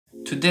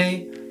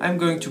Today I'm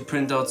going to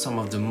print out some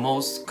of the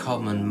most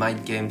common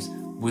mind games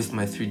with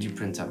my 3D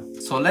printer.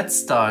 So let's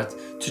start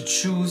to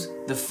choose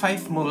the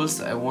 5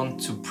 models I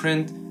want to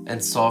print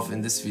and solve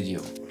in this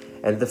video.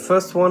 And the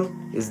first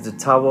one is the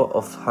Tower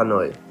of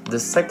Hanoi. The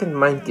second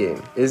mind game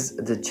is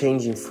the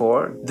Changing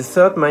 4. The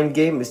third mind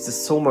game is the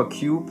Soma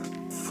Cube.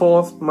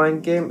 Fourth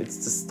mind game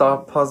it's the Star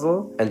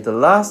Puzzle. And the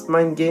last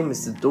mind game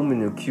is the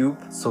Domino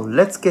Cube. So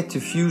let's get to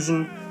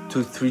Fusion to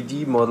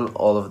 3D model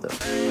all of them.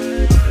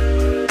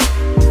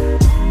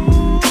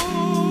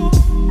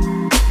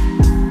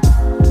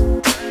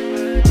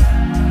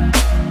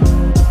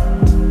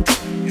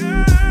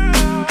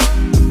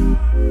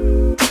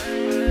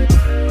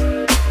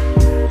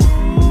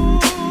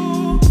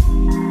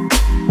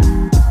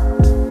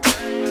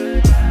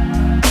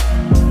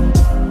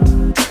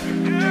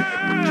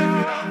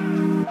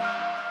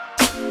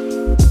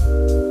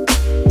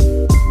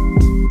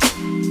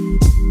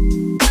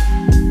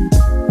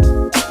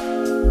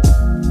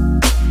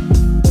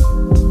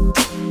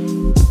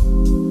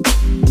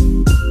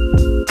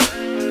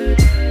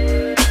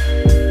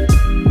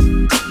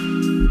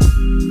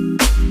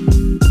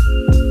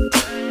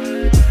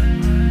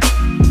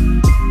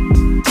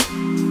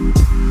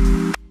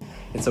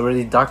 It's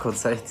already dark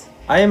outside.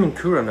 I am in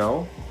Cura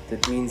now.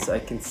 That means I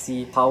can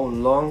see how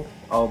long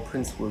our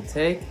prints will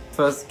take.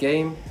 First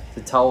game, the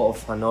Tower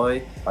of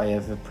Hanoi. I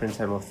have a print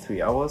time of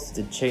 3 hours.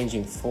 The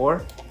Changing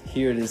 4.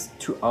 Here it is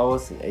 2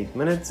 hours and 8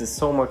 minutes. The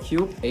Soma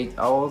Cube, 8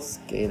 hours.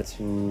 Scale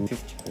to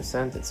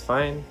 50%, that's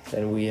fine.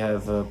 Then we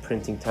have a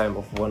printing time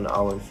of 1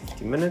 hour and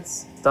 50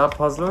 minutes. Star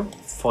Puzzle,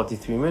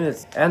 43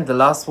 minutes. And the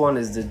last one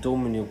is the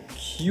Domino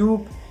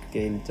Cube.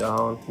 Scale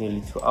down,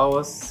 nearly 2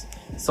 hours.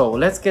 So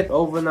let's get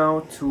over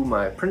now to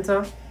my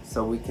printer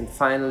so we can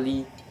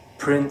finally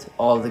print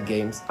all the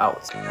games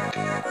out.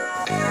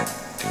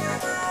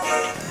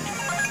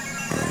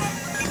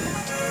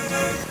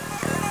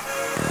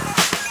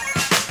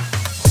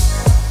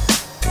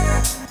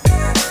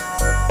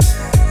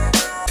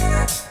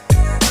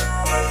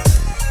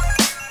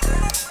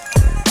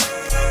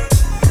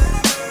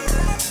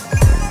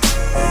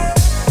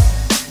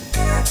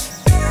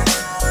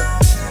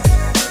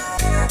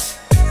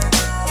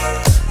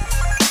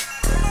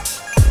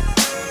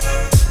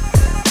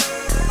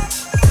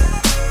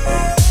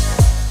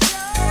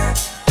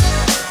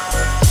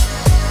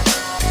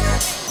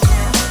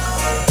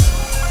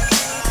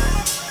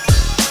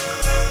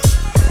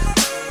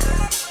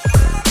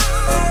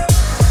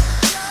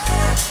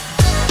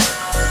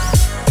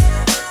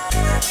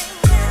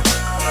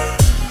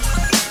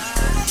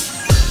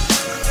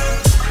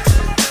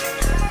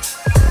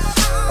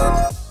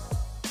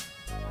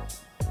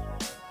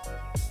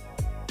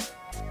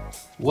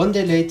 One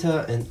day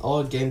later and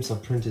all games are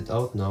printed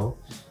out now.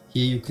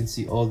 Here you can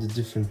see all the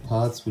different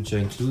parts which are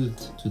included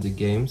to the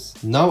games.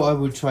 Now I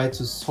will try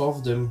to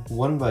solve them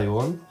one by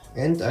one,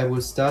 and I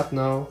will start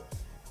now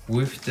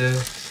with the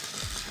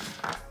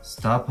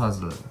Star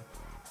Puzzle.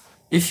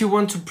 If you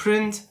want to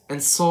print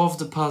and solve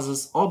the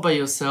puzzles all by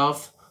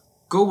yourself,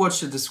 go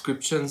watch the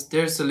descriptions.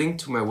 There's a link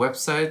to my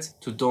website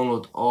to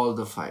download all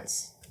the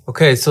files.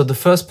 Okay, so the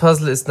first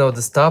puzzle is now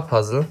the Star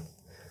Puzzle.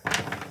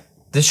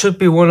 This should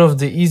be one of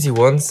the easy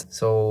ones,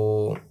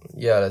 so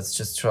yeah, let's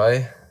just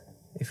try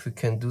if we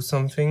can do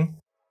something.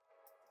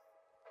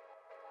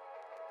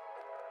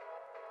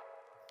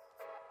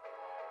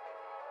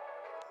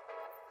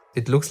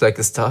 It looks like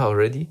a star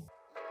already.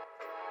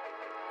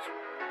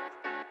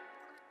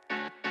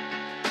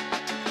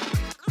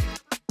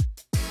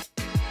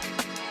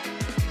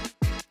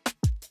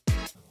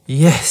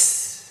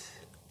 Yes!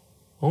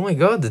 Oh my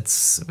god,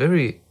 it's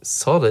very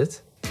solid.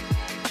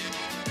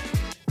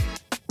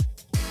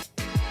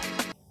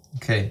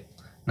 Okay,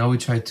 now we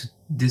try to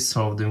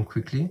dissolve them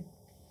quickly.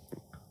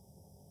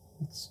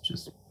 Let's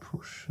just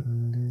push a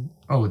little.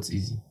 Oh, it's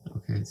easy.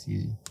 Okay, it's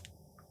easy.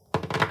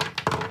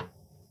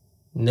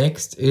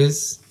 Next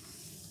is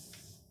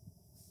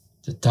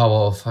the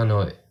Tower of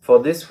Hanoi.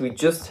 For this we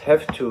just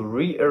have to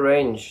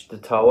rearrange the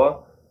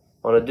tower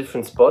on a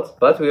different spot,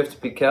 but we have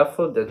to be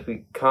careful that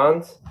we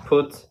can't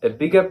put a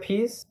bigger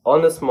piece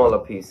on a smaller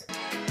piece.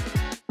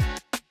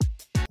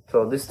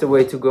 So this is the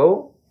way to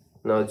go.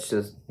 Now it's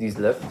just these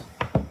left.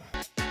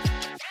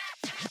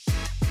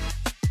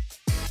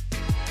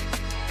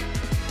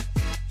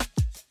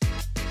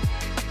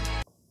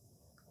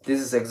 This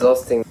is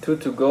exhausting. 2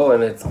 to go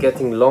and it's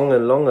getting longer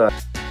and longer.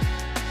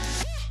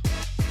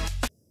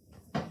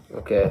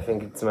 Okay, I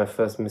think it's my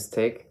first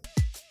mistake.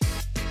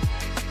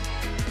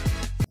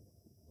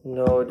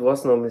 No, it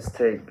was no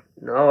mistake.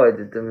 Now I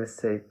did the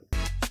mistake.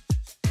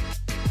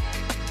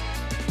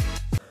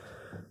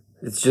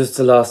 It's just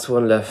the last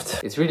one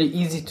left. It's really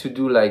easy to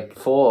do like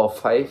 4 or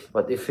 5,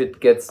 but if it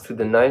gets to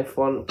the 9th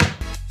one,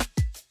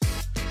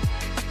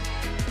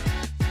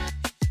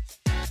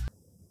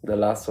 the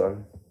last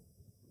one,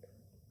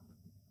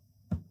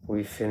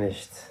 we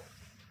finished.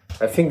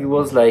 I think it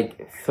was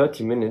like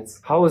 30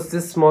 minutes. How is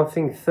this small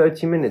thing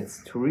 30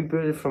 minutes to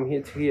rebuild it from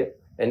here to here?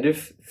 And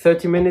if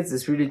 30 minutes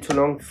is really too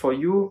long for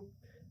you,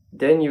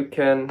 then you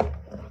can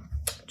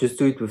just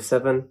do it with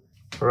 7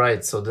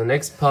 Right, so the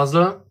next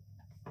puzzle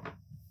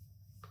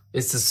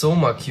is the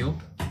Soma cube.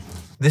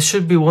 This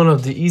should be one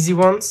of the easy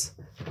ones,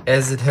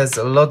 as it has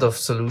a lot of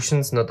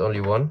solutions, not only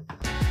one.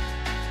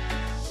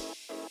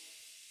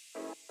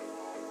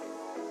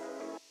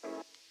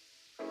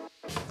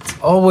 It's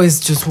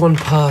always just one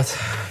part.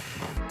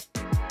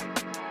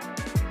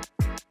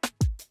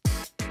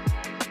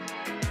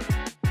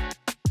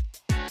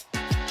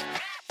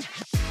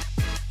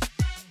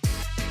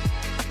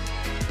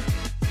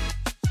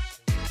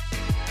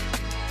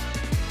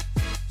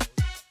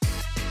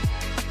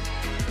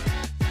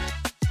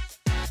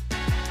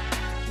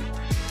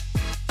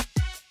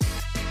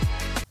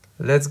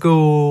 Let's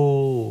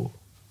go!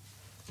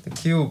 The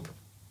cube.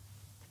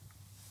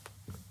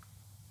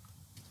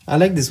 I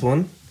like this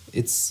one.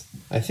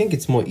 I think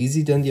it's more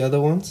easy than the other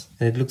ones,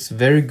 and it looks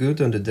very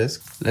good on the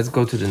desk. Let's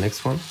go to the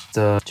next one,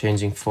 the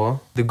changing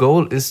 4. The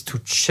goal is to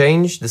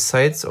change the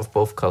sides of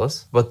both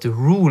colors, but the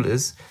rule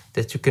is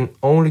that you can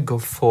only go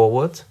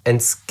forward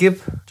and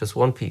skip just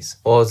one piece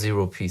or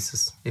 0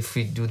 pieces. If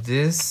we do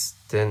this,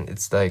 then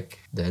it's like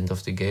the end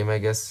of the game, I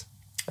guess.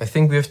 I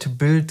think we have to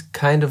build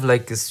kind of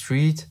like a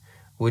street,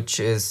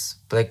 which is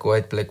black,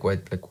 white, black,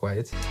 white, black,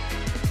 white.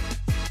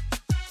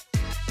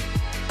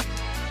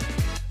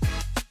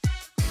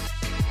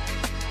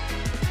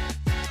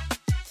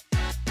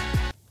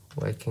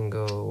 White can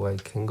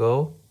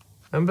go,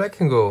 and black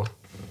can go.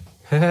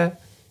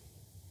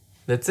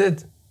 That's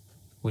it.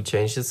 We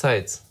changed the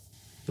sides.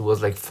 It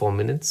was like 4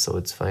 minutes, so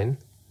it's fine.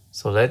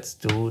 So let's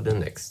do the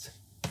next.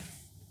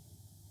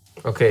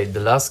 Okay,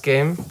 the last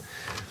game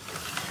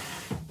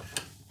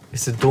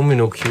is a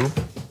domino cube.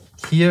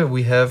 Here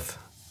we have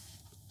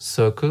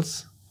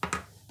circles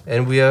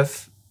and we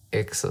have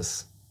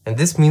X's. And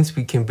this means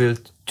we can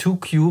build 2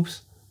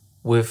 cubes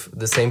with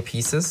the same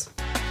pieces.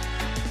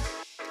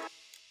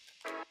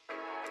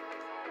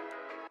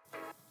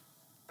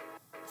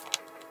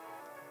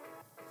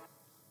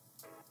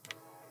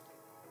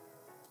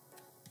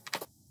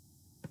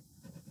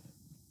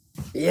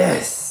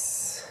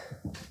 Yes!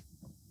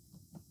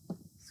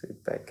 So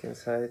back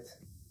inside.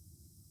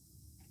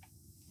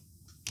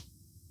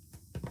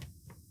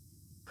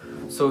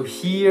 So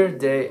here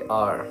they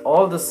are,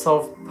 all the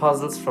solved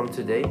puzzles from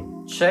today.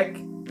 Check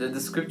the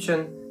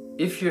description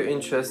if you're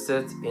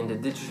interested in the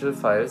digital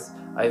files.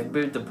 I've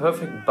built the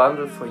perfect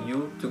bundle for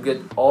you to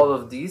get all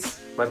of these.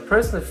 My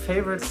personal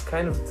favorite is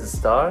kind of the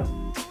star,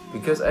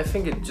 because I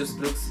think it just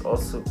looks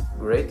also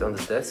great on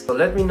the desk. So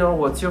let me know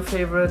what's your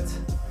favorite.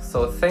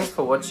 So thanks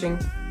for watching,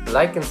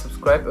 like and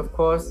subscribe of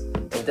course,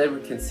 and then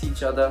we can see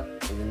each other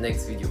in the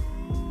next video.